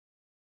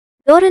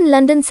Lauren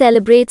London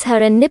celebrates her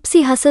and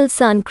Nipsey Hussle's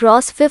son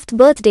Kross' 5th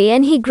birthday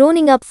and he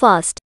growing up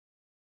fast.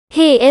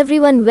 Hey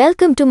everyone,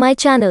 welcome to my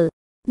channel.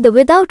 The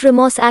Without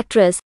Remorse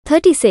actress,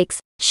 36,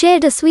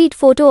 shared a sweet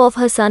photo of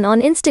her son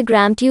on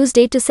Instagram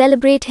Tuesday to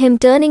celebrate him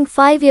turning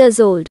 5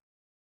 years old.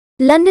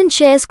 London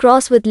shares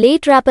Kross with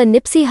late rapper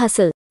Nipsey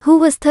Hussle, who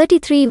was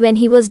 33 when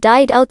he was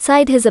died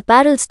outside his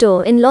apparel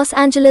store in Los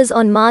Angeles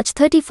on March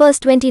 31,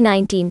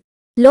 2019.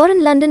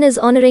 Lauren London is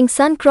honoring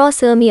son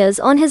Kross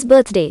on his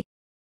birthday.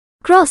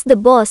 Kross the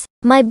boss,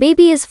 my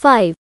baby is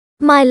 5.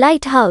 My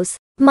lighthouse,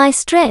 my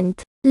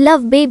strength.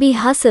 Love baby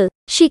Hussle,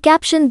 she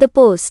captioned the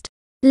post.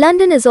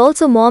 London is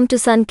also mom to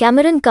son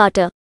Cameron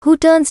Carter, who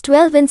turns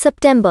 12 in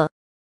September.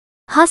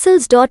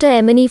 Hussle's daughter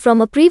Emily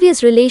from a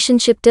previous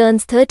relationship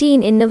turns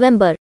 13 in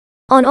November.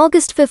 On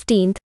August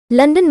 15,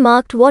 London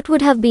marked what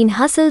would have been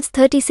Hussle's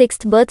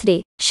 36th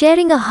birthday,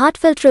 sharing a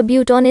heartfelt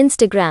tribute on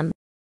Instagram.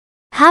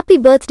 Happy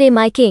birthday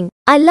my king,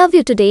 I love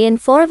you today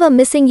and forever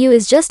missing you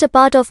is just a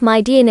part of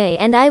my DNA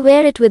and I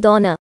wear it with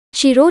honor,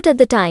 she wrote at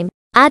the time,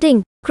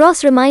 adding,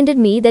 Kross reminded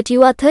me that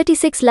you are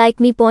 36 like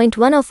me.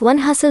 One of one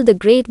Hussle the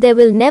great, there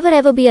will never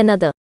ever be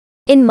another.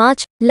 In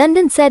March,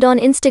 London said on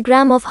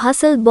Instagram of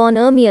Hussle born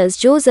Ermias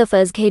Joseph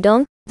as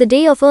Gedong, the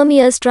day of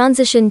Ermias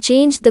transition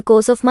changed the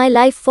course of my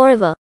life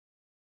forever.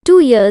 2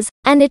 years,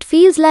 and it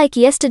feels like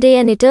yesterday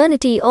and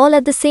eternity all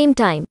at the same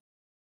time.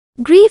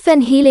 Grief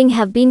and healing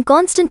have been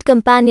constant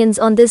companions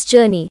on this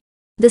journey.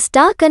 The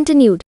star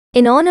continued,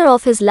 in honor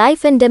of his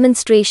life and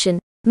demonstration,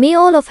 may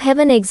all of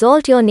heaven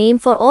exalt your name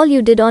for all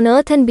you did on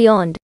earth and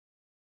beyond.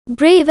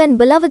 Brave and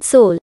beloved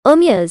soul,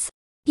 Ermias.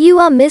 You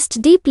are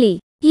missed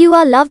deeply. You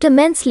are loved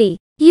immensely.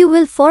 You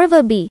will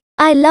forever be.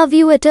 I love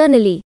you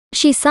eternally.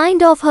 She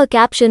signed off her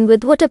caption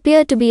with what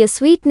appeared to be a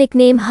sweet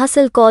nickname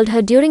Hussle called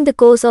her during the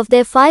course of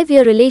their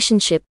 5-year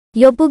relationship,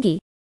 Your Boogie.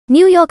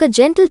 New York. A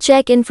gentle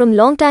check-in from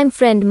longtime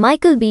friend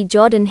Michael B.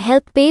 Jordan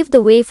helped pave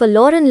the way for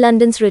Lauren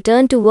London's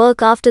return to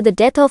work after the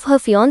death of her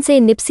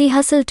fiancé Nipsey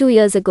Hussle 2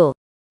 years ago.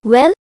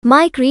 Well,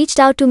 Mike reached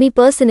out to me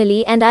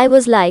personally and I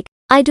was like,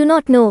 I do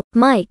not know,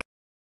 Mike.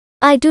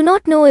 I do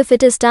not know if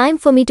it is time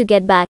for me to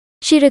get back,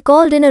 she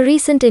recalled in a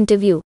recent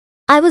interview.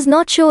 I was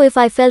not sure if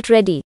I felt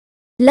ready.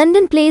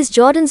 London plays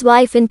Jordan's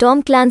wife in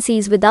Tom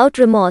Clancy's Without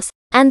Remorse,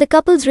 and the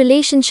couple's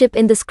relationship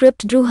in the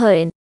script drew her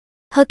in.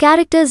 Her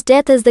character's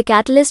death is the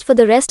catalyst for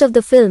the rest of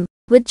the film,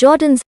 with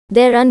Jordan's,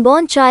 their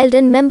unborn child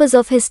and members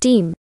of his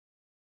team.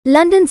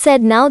 London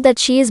said now that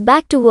she is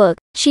back to work,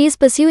 she is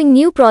pursuing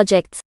new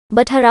projects,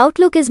 but her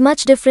outlook is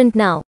much different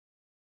now.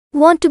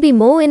 Want to be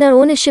more in a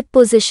ownership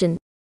position.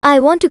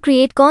 I want to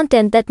create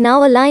content that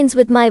now aligns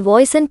with my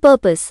voice and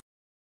purpose.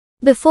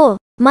 Before,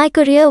 my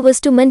career was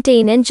to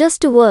maintain and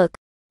just to work.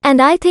 And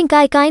I think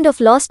I kind of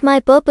lost my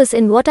purpose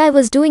in what I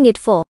was doing it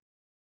for.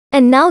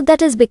 And now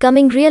that is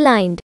becoming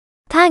realigned.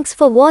 Thanks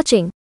for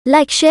watching.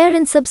 Like, share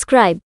and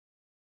subscribe.